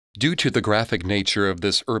Due to the graphic nature of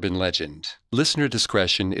this urban legend, listener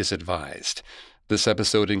discretion is advised. This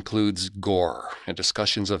episode includes gore and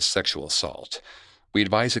discussions of sexual assault. We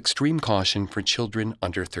advise extreme caution for children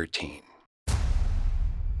under 13.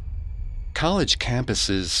 College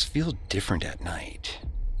campuses feel different at night.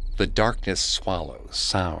 The darkness swallows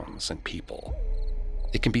sounds and people.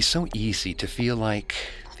 It can be so easy to feel like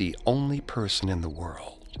the only person in the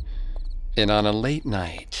world. And on a late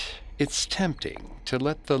night, it's tempting to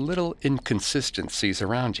let the little inconsistencies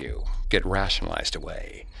around you get rationalized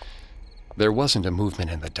away. There wasn't a movement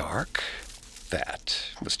in the dark. That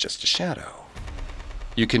was just a shadow.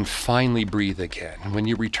 You can finally breathe again when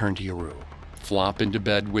you return to your room, flop into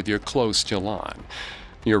bed with your clothes still on,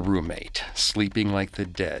 your roommate sleeping like the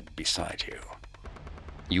dead beside you.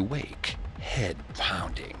 You wake, head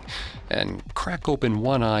pounding, and crack open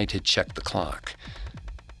one eye to check the clock.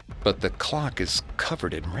 But the clock is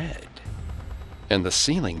covered in red. And the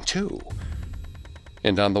ceiling, too.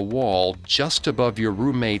 And on the wall, just above your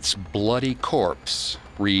roommate's bloody corpse,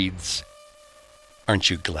 reads, "Aren't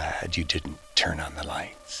you glad you didn't turn on the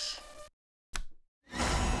lights?"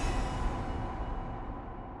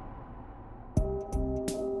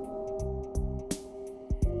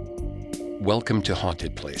 Welcome to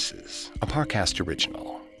Haunted Places, a Parcast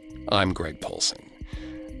original. I'm Greg Polson.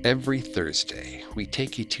 Every Thursday, we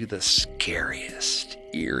take you to the scariest,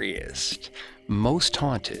 eeriest, most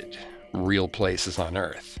haunted, real places on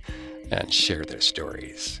Earth and share their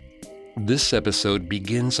stories. This episode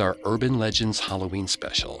begins our Urban Legends Halloween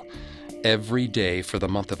special. Every day for the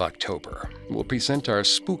month of October, we'll present our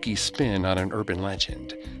spooky spin on an urban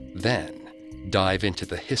legend, then dive into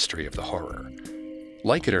the history of the horror.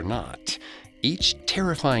 Like it or not, each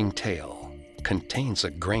terrifying tale contains a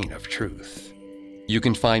grain of truth. You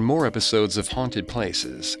can find more episodes of Haunted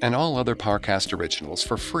Places and all other Parcast originals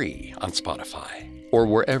for free on Spotify or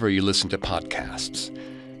wherever you listen to podcasts.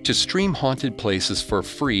 To stream Haunted Places for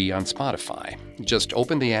free on Spotify, just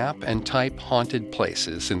open the app and type Haunted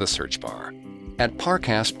Places in the search bar. At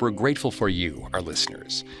Parcast, we're grateful for you, our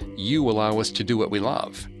listeners. You allow us to do what we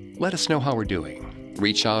love. Let us know how we're doing.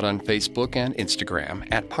 Reach out on Facebook and Instagram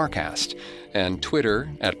at Parcast and Twitter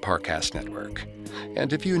at Parcast Network.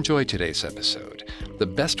 And if you enjoyed today's episode, the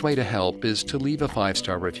best way to help is to leave a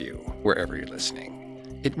 5-star review wherever you're listening.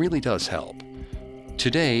 It really does help.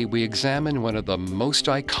 Today, we examine one of the most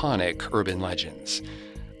iconic urban legends,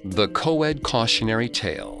 the co-ed cautionary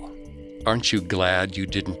tale, "Aren't you glad you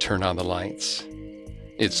didn't turn on the lights?"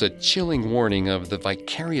 It's a chilling warning of the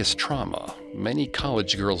vicarious trauma many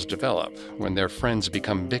college girls develop when their friends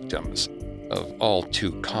become victims of all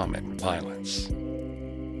too common violence.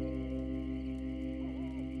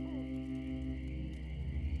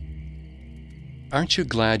 "Aren't you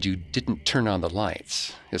glad you didn't turn on the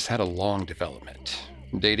lights?" has had a long development,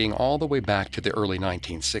 dating all the way back to the early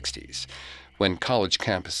 1960s, when college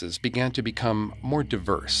campuses began to become more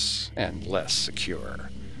diverse and less secure.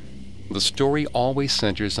 The story always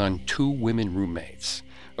centers on two women roommates,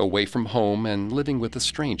 away from home and living with a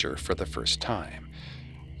stranger for the first time.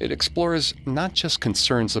 It explores not just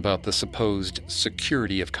concerns about the supposed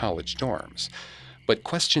security of college dorms, but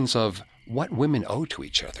questions of what women owe to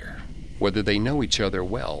each other, whether they know each other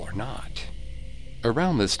well or not.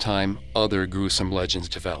 Around this time, other gruesome legends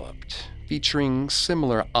developed, featuring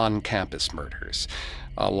similar on-campus murders,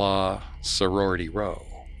 a la Sorority Row.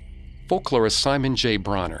 Folklorist Simon J.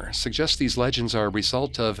 Bronner suggests these legends are a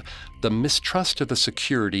result of the mistrust of the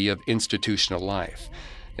security of institutional life,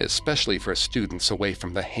 especially for students away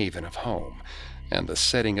from the haven of home and the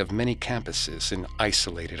setting of many campuses in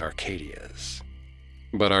isolated Arcadias.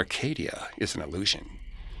 But Arcadia is an illusion,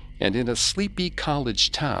 and in a sleepy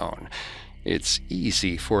college town, it's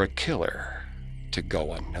easy for a killer to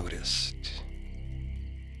go unnoticed.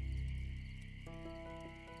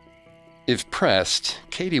 If pressed,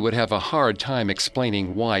 Katie would have a hard time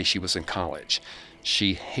explaining why she was in college.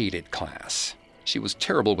 She hated class. She was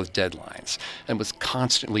terrible with deadlines and was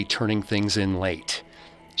constantly turning things in late.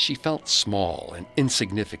 She felt small and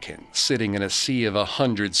insignificant, sitting in a sea of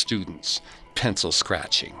 100 students, pencil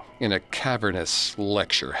scratching, in a cavernous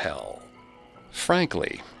lecture hell.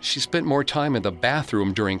 Frankly, she spent more time in the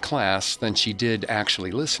bathroom during class than she did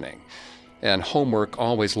actually listening, and homework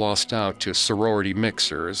always lost out to sorority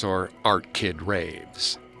mixers or art kid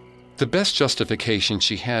raves. The best justification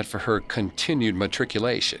she had for her continued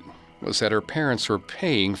matriculation was that her parents were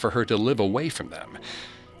paying for her to live away from them.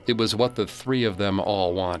 It was what the three of them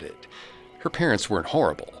all wanted. Her parents weren't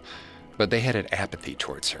horrible, but they had an apathy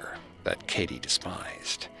towards her that Katie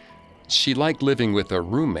despised. She liked living with a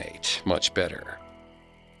roommate much better.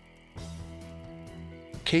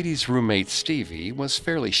 Katie's roommate Stevie was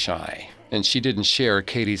fairly shy, and she didn't share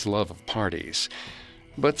Katie's love of parties.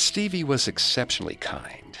 But Stevie was exceptionally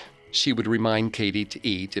kind. She would remind Katie to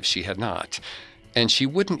eat if she had not, and she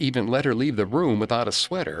wouldn't even let her leave the room without a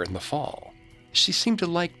sweater in the fall. She seemed to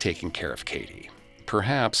like taking care of Katie,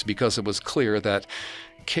 perhaps because it was clear that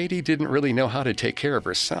Katie didn't really know how to take care of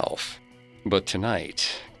herself. But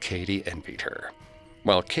tonight, Katie envied her.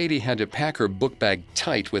 While Katie had to pack her book bag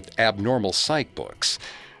tight with abnormal psych books,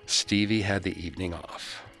 Stevie had the evening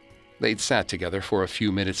off. They'd sat together for a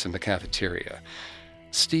few minutes in the cafeteria.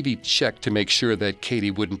 Stevie checked to make sure that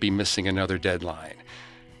Katie wouldn't be missing another deadline.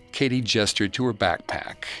 Katie gestured to her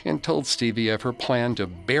backpack and told Stevie of her plan to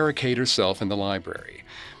barricade herself in the library.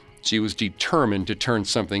 She was determined to turn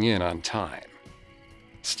something in on time.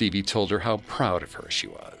 Stevie told her how proud of her she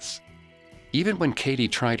was. Even when Katie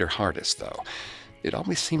tried her hardest, though, it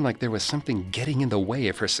always seemed like there was something getting in the way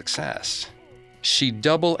of her success. She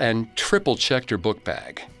double and triple checked her book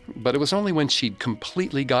bag, but it was only when she'd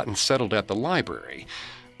completely gotten settled at the library,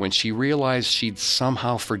 when she realized she'd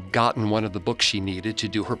somehow forgotten one of the books she needed to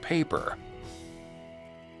do her paper.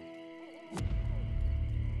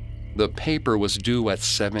 The paper was due at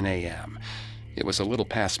 7 a.m. It was a little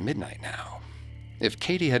past midnight now. If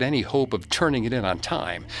Katie had any hope of turning it in on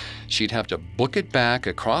time, she'd have to book it back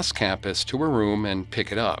across campus to her room and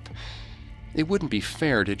pick it up. It wouldn't be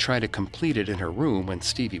fair to try to complete it in her room when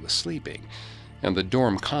Stevie was sleeping, and the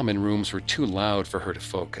dorm common rooms were too loud for her to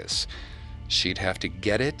focus. She'd have to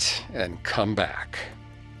get it and come back.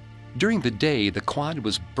 During the day, the quad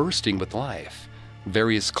was bursting with life.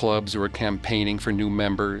 Various clubs were campaigning for new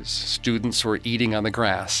members, students were eating on the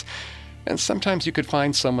grass, and sometimes you could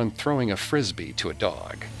find someone throwing a frisbee to a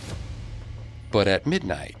dog. But at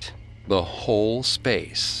midnight, the whole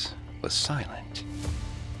space was silent,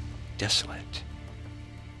 desolate.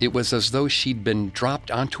 It was as though she'd been dropped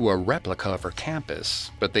onto a replica of her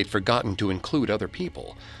campus, but they'd forgotten to include other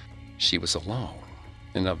people. She was alone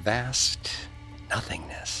in a vast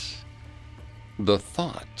nothingness. The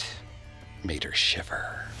thought made her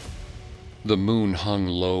shiver. The moon hung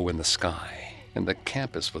low in the sky, and the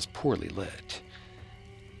campus was poorly lit.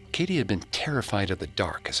 Katie had been terrified of the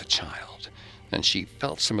dark as a child, and she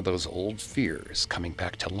felt some of those old fears coming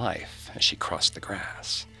back to life as she crossed the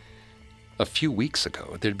grass. A few weeks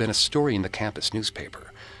ago, there'd been a story in the campus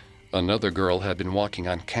newspaper. Another girl had been walking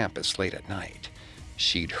on campus late at night.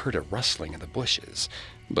 She'd heard a rustling in the bushes,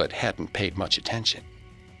 but hadn't paid much attention.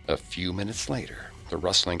 A few minutes later, the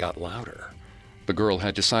rustling got louder. The girl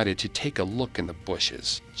had decided to take a look in the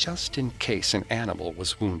bushes, just in case an animal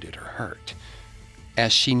was wounded or hurt.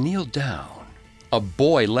 As she kneeled down, a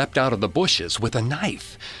boy leapt out of the bushes with a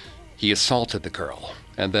knife. He assaulted the girl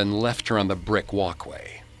and then left her on the brick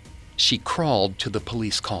walkway. She crawled to the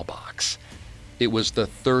police call box. It was the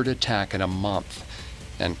third attack in a month,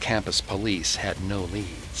 and campus police had no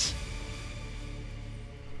leads.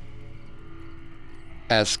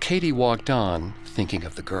 As Katie walked on, thinking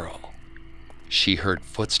of the girl, she heard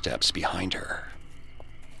footsteps behind her.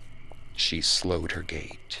 She slowed her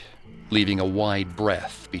gait, leaving a wide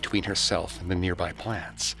breath between herself and the nearby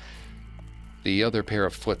plants. The other pair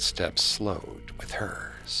of footsteps slowed with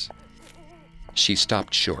hers. She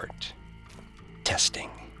stopped short, testing.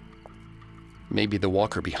 Maybe the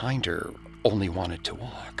walker behind her only wanted to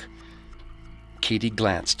walk. Katie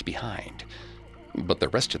glanced behind, but the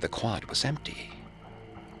rest of the quad was empty.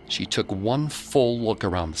 She took one full look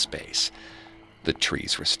around the space. The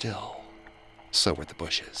trees were still. So were the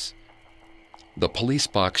bushes. The police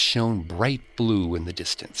box shone bright blue in the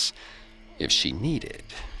distance. If she needed,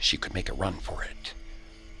 she could make a run for it.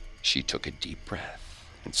 She took a deep breath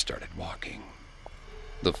and started walking.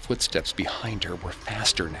 The footsteps behind her were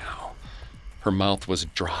faster now. Her mouth was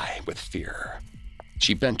dry with fear.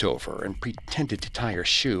 She bent over and pretended to tie her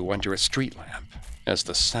shoe under a street lamp. As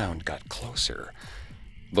the sound got closer,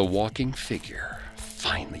 the walking figure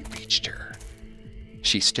finally reached her.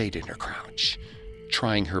 She stayed in her crouch,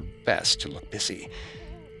 trying her best to look busy.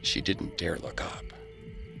 She didn't dare look up,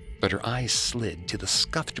 but her eyes slid to the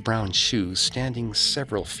scuffed brown shoes standing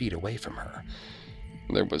several feet away from her.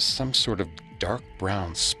 There was some sort of dark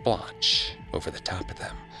brown splotch over the top of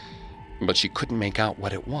them, but she couldn't make out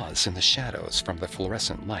what it was in the shadows from the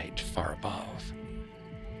fluorescent light far above.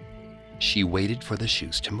 She waited for the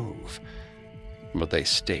shoes to move, but they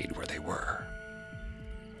stayed where they were.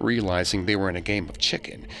 Realizing they were in a game of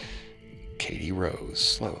chicken, Katie rose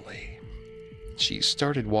slowly. She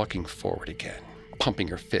started walking forward again, pumping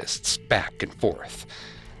her fists back and forth.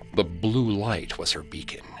 The blue light was her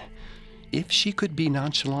beacon. If she could be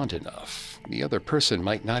nonchalant enough, the other person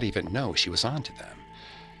might not even know she was onto them.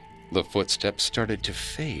 The footsteps started to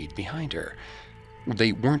fade behind her.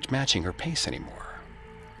 They weren't matching her pace anymore.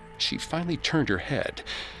 She finally turned her head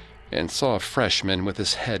and saw a freshman with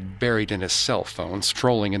his head buried in his cell phone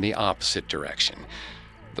strolling in the opposite direction.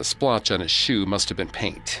 The splotch on his shoe must have been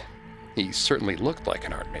paint. He certainly looked like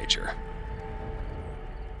an art major.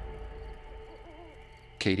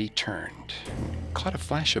 Katie turned and caught a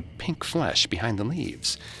flash of pink flesh behind the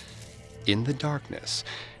leaves. In the darkness,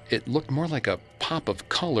 it looked more like a pop of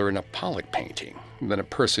color in a Pollock painting than a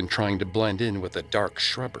person trying to blend in with the dark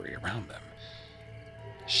shrubbery around them.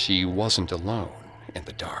 She wasn't alone in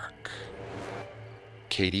the dark.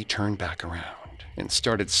 Katie turned back around and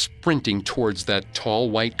started sprinting towards that tall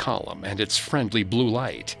white column and its friendly blue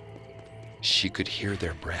light. She could hear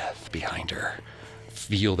their breath behind her,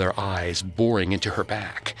 feel their eyes boring into her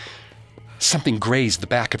back. Something grazed the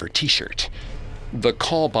back of her t-shirt. The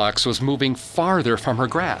call box was moving farther from her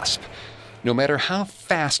grasp. No matter how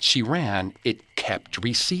fast she ran, it kept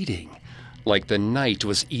receding, like the night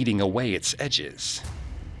was eating away its edges.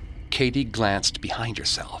 Katie glanced behind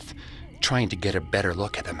herself, trying to get a better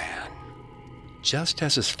look at the man. Just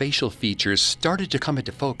as his facial features started to come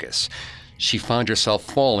into focus, she found herself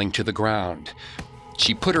falling to the ground.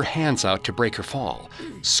 She put her hands out to break her fall,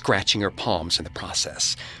 scratching her palms in the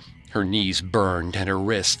process. Her knees burned and her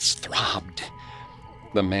wrists throbbed.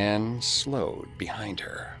 The man slowed behind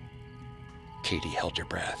her. Katie held her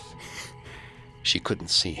breath. She couldn't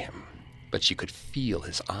see him, but she could feel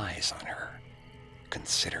his eyes on her,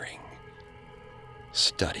 considering,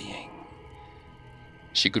 studying.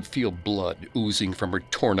 She could feel blood oozing from her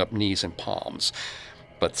torn-up knees and palms,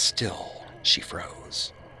 but still she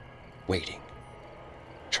froze, waiting,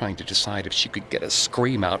 trying to decide if she could get a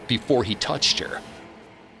scream out before he touched her.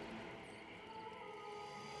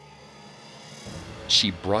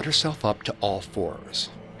 She brought herself up to all fours,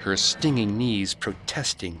 her stinging knees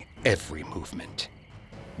protesting every movement.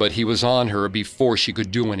 But he was on her before she could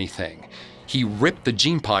do anything. He ripped the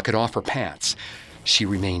jean pocket off her pants. She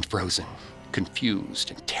remained frozen, confused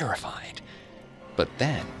and terrified. But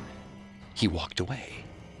then he walked away.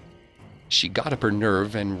 She got up her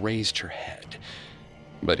nerve and raised her head,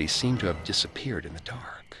 but he seemed to have disappeared in the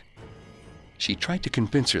dark. She tried to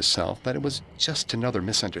convince herself that it was just another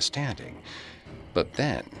misunderstanding, but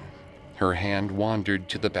then her hand wandered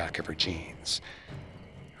to the back of her jeans.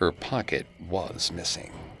 Her pocket was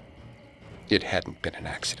missing. It hadn't been an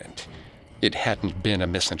accident. It hadn't been a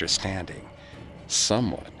misunderstanding.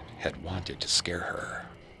 Someone had wanted to scare her,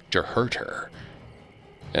 to hurt her,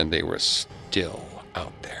 and they were still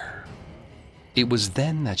out there. It was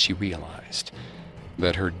then that she realized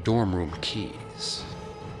that her dorm room keys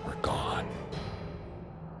were gone.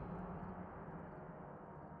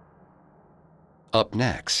 Up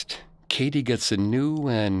next, Katie gets a new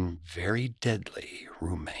and very deadly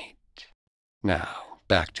roommate. Now,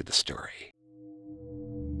 back to the story.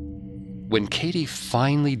 When Katie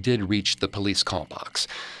finally did reach the police call box,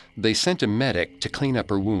 they sent a medic to clean up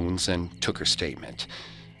her wounds and took her statement.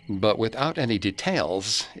 But without any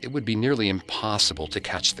details, it would be nearly impossible to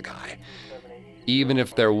catch the guy. Even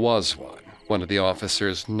if there was one of the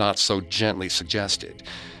officers not so gently suggested.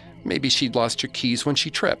 Maybe she'd lost her keys when she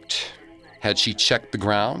tripped. Had she checked the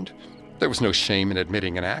ground? There was no shame in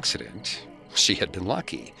admitting an accident. She had been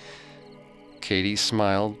lucky. Katie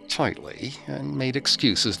smiled tightly and made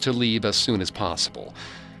excuses to leave as soon as possible.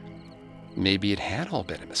 Maybe it had all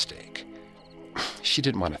been a mistake. She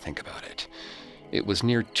didn't want to think about it. It was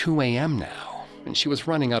near 2 a.m. now, and she was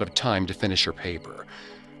running out of time to finish her paper.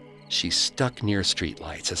 She stuck near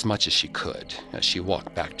streetlights as much as she could as she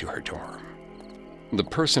walked back to her dorm. The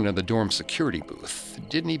person in the dorm security booth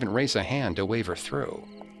didn't even raise a hand to wave her through.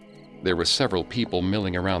 There were several people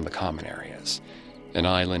milling around the common areas, an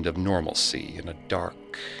island of normalcy in a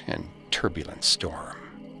dark and turbulent storm.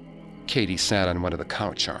 Katie sat on one of the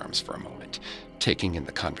couch arms for a moment, taking in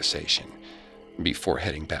the conversation, before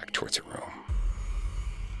heading back towards her room.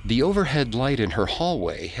 The overhead light in her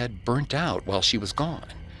hallway had burnt out while she was gone.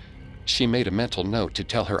 She made a mental note to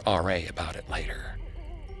tell her RA about it later.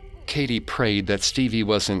 Katie prayed that Stevie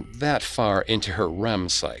wasn't that far into her REM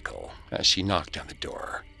cycle as she knocked on the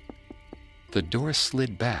door. The door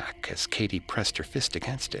slid back as Katie pressed her fist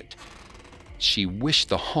against it. She wished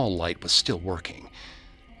the hall light was still working.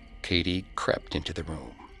 Katie crept into the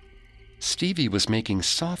room. Stevie was making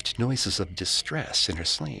soft noises of distress in her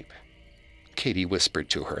sleep. Katie whispered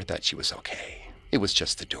to her that she was okay. It was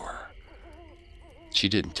just the door. She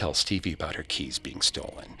didn't tell Stevie about her keys being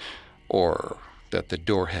stolen, or that the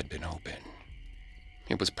door had been open.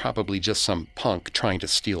 It was probably just some punk trying to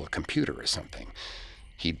steal a computer or something.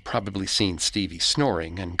 He'd probably seen Stevie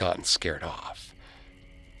snoring and gotten scared off.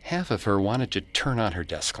 Half of her wanted to turn on her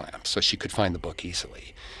desk lamp so she could find the book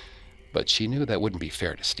easily, but she knew that wouldn't be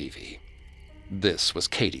fair to Stevie. This was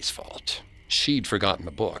Katie's fault. She'd forgotten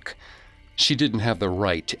the book. She didn't have the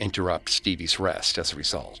right to interrupt Stevie's rest as a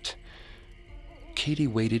result. Katie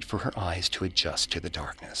waited for her eyes to adjust to the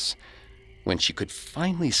darkness. When she could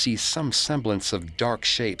finally see some semblance of dark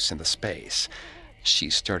shapes in the space, she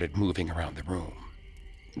started moving around the room.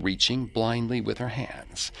 Reaching blindly with her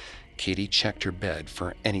hands, Katie checked her bed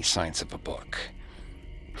for any signs of a book.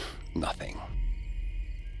 Nothing.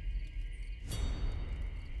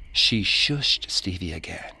 She shushed Stevie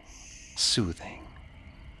again, soothing.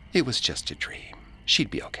 It was just a dream. She'd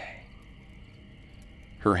be okay.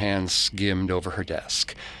 Her hands skimmed over her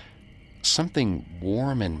desk. Something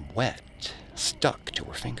warm and wet stuck to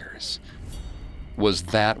her fingers. Was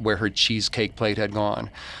that where her cheesecake plate had gone?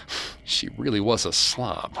 She really was a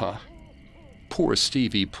slob, huh? Poor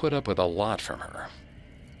Stevie put up with a lot from her.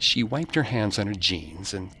 She wiped her hands on her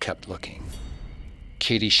jeans and kept looking.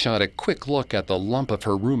 Katie shot a quick look at the lump of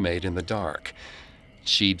her roommate in the dark.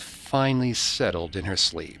 She'd finally settled in her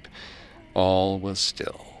sleep. All was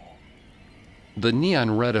still. The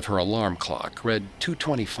neon red of her alarm clock read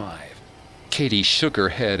 2:25. Katie shook her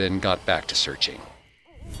head and got back to searching.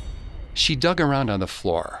 She dug around on the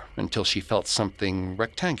floor until she felt something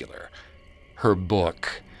rectangular. Her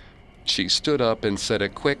book. She stood up and said a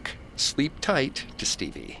quick, "Sleep tight," to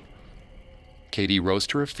Stevie. Katie rose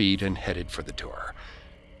to her feet and headed for the door.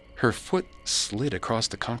 Her foot slid across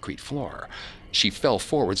the concrete floor. She fell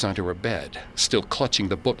forwards onto her bed, still clutching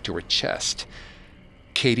the book to her chest.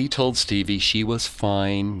 Katie told Stevie she was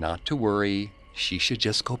fine, not to worry. She should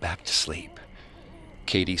just go back to sleep.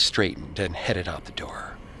 Katie straightened and headed out the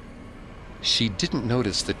door. She didn't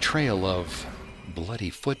notice the trail of bloody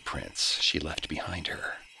footprints she left behind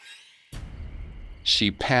her.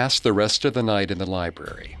 She passed the rest of the night in the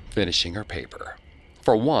library, finishing her paper.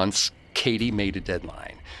 For once, Katie made a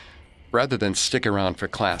deadline. Rather than stick around for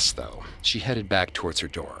class, though, she headed back towards her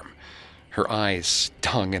dorm. Her eyes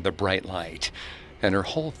stung in the bright light, and her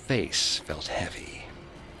whole face felt heavy.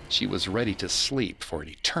 She was ready to sleep for an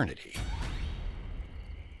eternity.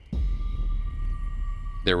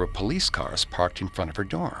 There were police cars parked in front of her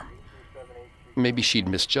dorm. Maybe she'd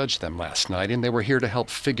misjudged them last night and they were here to help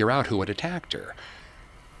figure out who had attacked her.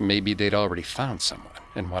 Maybe they'd already found someone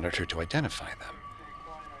and wanted her to identify them.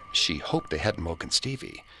 She hoped they hadn't woken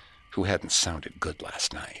Stevie, who hadn't sounded good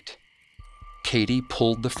last night. Katie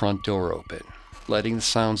pulled the front door open, letting the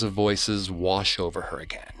sounds of voices wash over her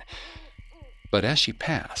again. But as she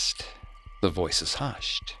passed, the voices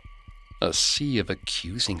hushed. A sea of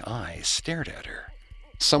accusing eyes stared at her.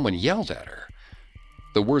 Someone yelled at her.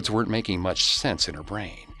 The words weren't making much sense in her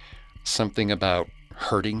brain. Something about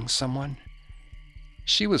hurting someone?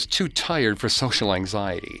 She was too tired for social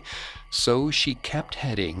anxiety, so she kept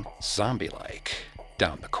heading, zombie-like,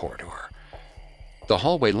 down the corridor. The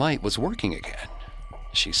hallway light was working again.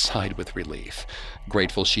 She sighed with relief,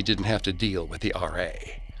 grateful she didn't have to deal with the RA.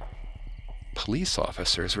 Police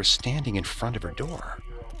officers were standing in front of her door.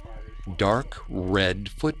 Dark red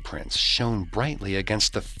footprints shone brightly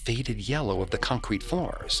against the faded yellow of the concrete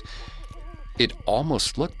floors. It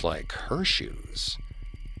almost looked like her shoes.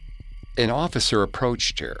 An officer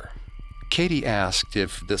approached her. Katie asked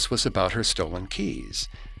if this was about her stolen keys.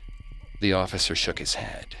 The officer shook his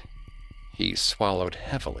head. He swallowed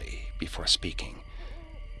heavily before speaking.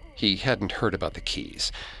 He hadn't heard about the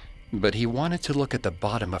keys, but he wanted to look at the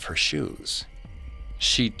bottom of her shoes.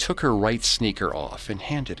 She took her right sneaker off and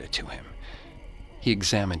handed it to him. He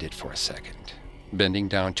examined it for a second, bending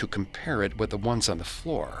down to compare it with the ones on the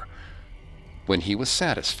floor. When he was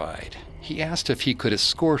satisfied, he asked if he could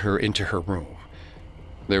escort her into her room.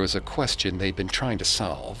 There was a question they'd been trying to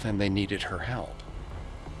solve, and they needed her help.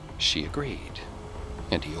 She agreed,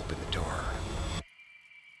 and he opened the door.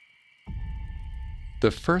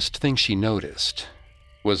 The first thing she noticed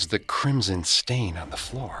was the crimson stain on the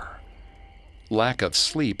floor. Lack of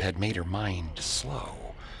sleep had made her mind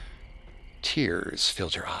slow. Tears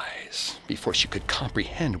filled her eyes before she could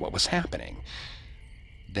comprehend what was happening.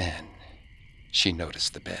 Then she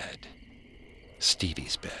noticed the bed.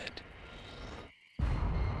 Stevie's bed.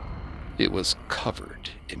 It was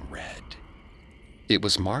covered in red. It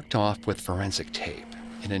was marked off with forensic tape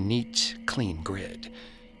in a neat, clean grid,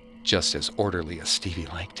 just as orderly as Stevie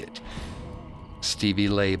liked it. Stevie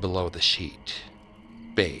lay below the sheet,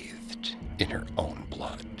 bathed in her own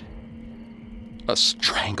blood. A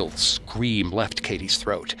strangled scream left Katie's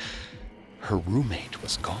throat. Her roommate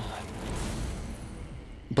was gone.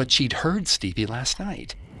 But she'd heard Stevie last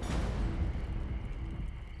night.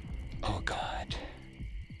 Oh God,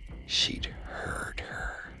 she'd heard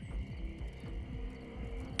her.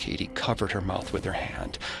 Katie covered her mouth with her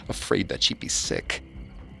hand, afraid that she'd be sick.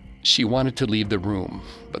 She wanted to leave the room,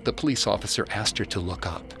 but the police officer asked her to look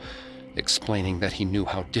up, explaining that he knew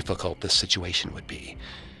how difficult this situation would be.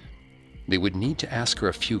 They would need to ask her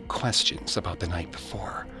a few questions about the night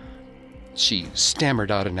before. She stammered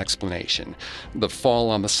out an explanation. The fall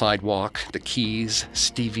on the sidewalk, the keys,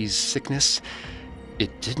 Stevie's sickness.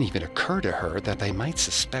 It didn't even occur to her that they might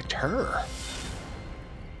suspect her.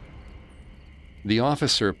 The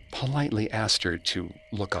officer politely asked her to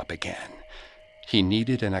look up again. He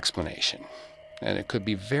needed an explanation, and it could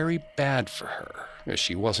be very bad for her as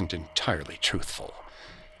she wasn't entirely truthful.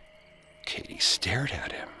 Katie stared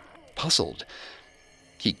at him, puzzled.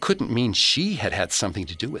 He couldn't mean she had had something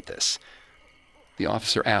to do with this. The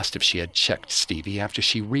officer asked if she had checked Stevie after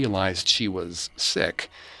she realized she was sick.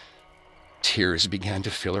 Tears began to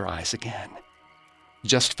fill her eyes again.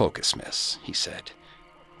 "Just focus, miss," he said.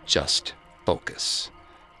 "Just focus."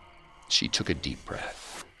 She took a deep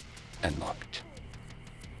breath and looked.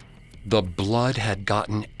 The blood had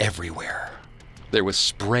gotten everywhere. There was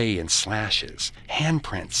spray and slashes,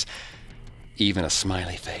 handprints, even a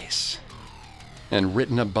smiley face. And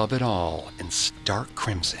written above it all in stark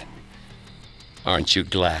crimson, "Aren't you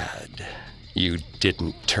glad you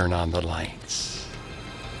didn't turn on the lights?"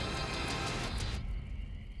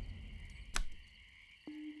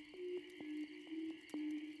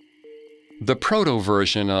 The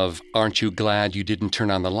proto-version of "Aren't you glad you didn't turn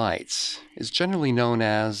on the lights" is generally known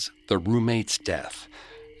as the roommate's death,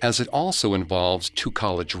 as it also involves two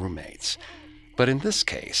college roommates. But in this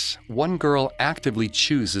case, one girl actively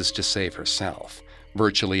chooses to save herself,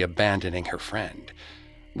 virtually abandoning her friend.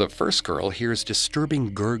 The first girl hears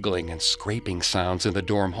disturbing gurgling and scraping sounds in the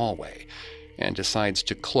dorm hallway and decides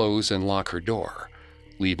to close and lock her door,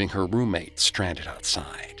 leaving her roommate stranded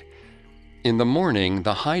outside. In the morning,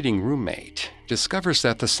 the hiding roommate discovers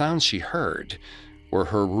that the sounds she heard were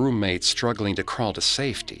her roommate struggling to crawl to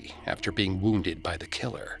safety after being wounded by the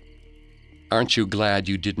killer. "Aren't you glad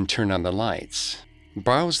you didn't turn on the lights?"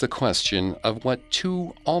 borrows the question of what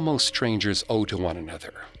two almost strangers owe to one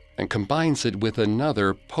another and combines it with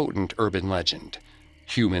another potent urban legend: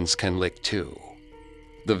 humans can lick too.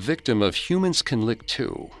 The victim of Humans Can Lick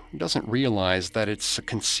Too doesn't realize that it's a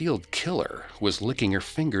concealed killer who was licking her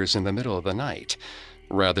fingers in the middle of the night,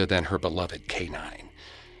 rather than her beloved canine.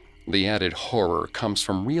 The added horror comes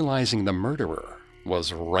from realizing the murderer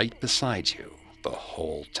was right beside you the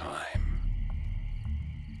whole time.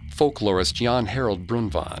 Folklorist Jan Harold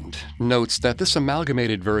Brunvand notes that this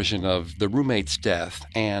amalgamated version of the roommate's death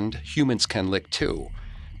and Humans Can Lick Too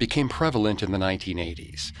became prevalent in the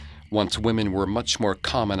 1980s, once women were much more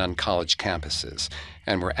common on college campuses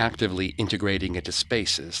and were actively integrating into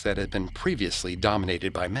spaces that had been previously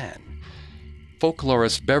dominated by men.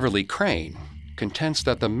 Folklorist Beverly Crane contends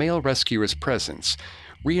that the male rescuer's presence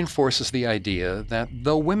reinforces the idea that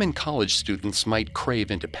though women college students might crave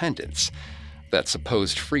independence, that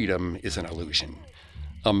supposed freedom is an illusion.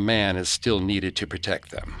 A man is still needed to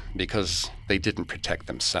protect them because they didn't protect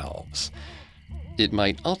themselves. It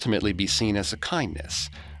might ultimately be seen as a kindness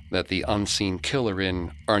that the unseen killer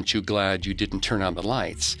in "Aren't You Glad You Didn't Turn on the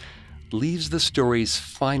Lights" leaves the story's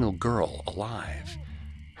final girl alive.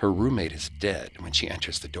 Her roommate is dead when she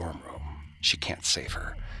enters the dorm room. She can't save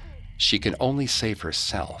her. She can only save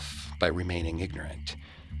herself by remaining ignorant.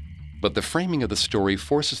 But the framing of the story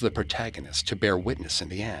forces the protagonist to bear witness in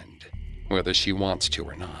the end, whether she wants to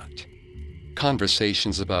or not.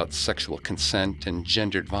 Conversations about sexual consent and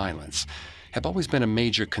gendered violence have always been a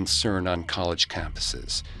major concern on college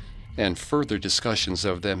campuses, and further discussions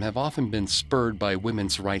of them have often been spurred by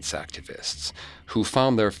women's rights activists who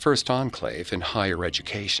found their first enclave in higher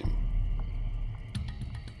education.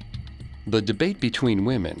 The debate between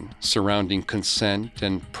women surrounding consent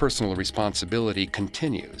and personal responsibility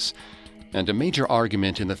continues, and a major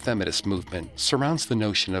argument in the feminist movement surrounds the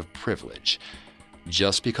notion of privilege.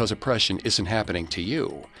 Just because oppression isn't happening to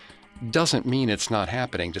you doesn't mean it's not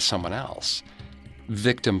happening to someone else.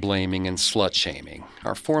 Victim blaming and slut-shaming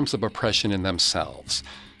are forms of oppression in themselves,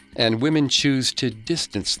 and women choose to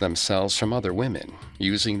distance themselves from other women,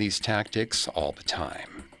 using these tactics all the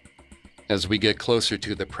time. As we get closer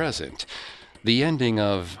to the present, the ending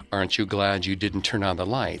of "Aren't You Glad You Didn't Turn on the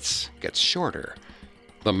Lights" gets shorter.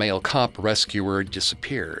 The male cop rescuer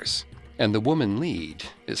disappears, and the woman lead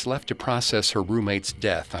is left to process her roommate's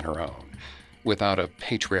death on her own, without a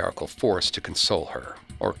patriarchal force to console her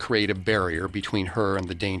or create a barrier between her and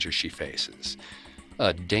the danger she faces.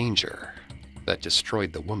 A danger that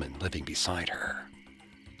destroyed the woman living beside her.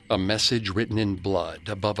 A message written in blood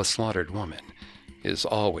above a slaughtered woman is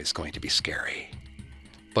always going to be scary.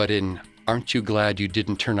 But in Aren't you glad you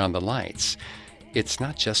didn't turn on the lights? It's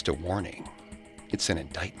not just a warning. It's an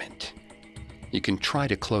indictment. You can try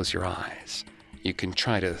to close your eyes. You can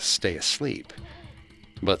try to stay asleep.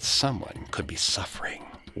 But someone could be suffering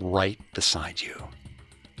right beside you.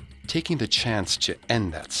 Taking the chance to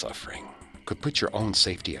end that suffering could put your own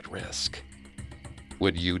safety at risk.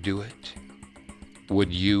 Would you do it?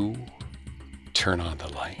 Would you turn on the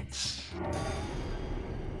lights?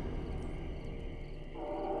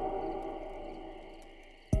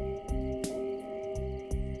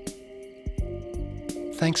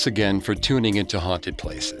 Thanks again for tuning into Haunted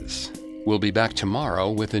Places. We'll be back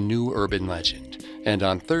tomorrow with a new urban legend, and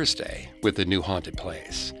on Thursday with a new haunted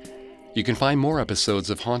place. You can find more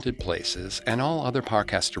episodes of Haunted Places and all other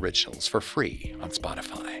Parcast originals for free on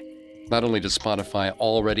Spotify. Not only does Spotify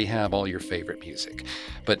already have all your favorite music,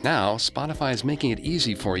 but now Spotify is making it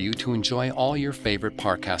easy for you to enjoy all your favorite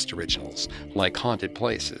Parcast originals, like Haunted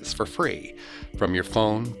Places, for free from your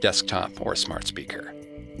phone, desktop, or smart speaker.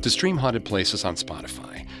 To stream Haunted Places on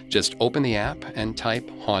Spotify, just open the app and type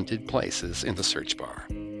Haunted Places in the search bar.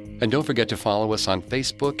 And don't forget to follow us on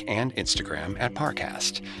Facebook and Instagram at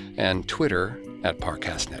Parcast, and Twitter at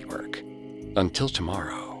Parcast Network. Until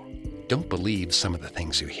tomorrow, don't believe some of the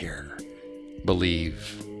things you hear.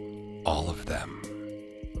 Believe all of them.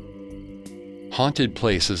 Haunted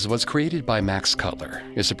Places was created by Max Cutler,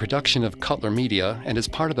 is a production of Cutler Media, and is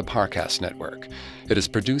part of the Parcast Network. It is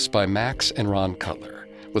produced by Max and Ron Cutler,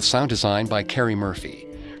 with sound design by Carrie Murphy,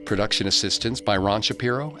 production assistance by Ron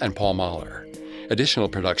Shapiro and Paul Mahler. Additional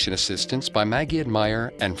production assistance by Maggie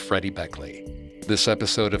Admire and Freddie Beckley. This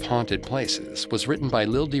episode of Haunted Places was written by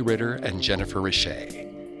Lil D. Ritter and Jennifer Richey.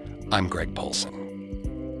 I'm Greg Polson.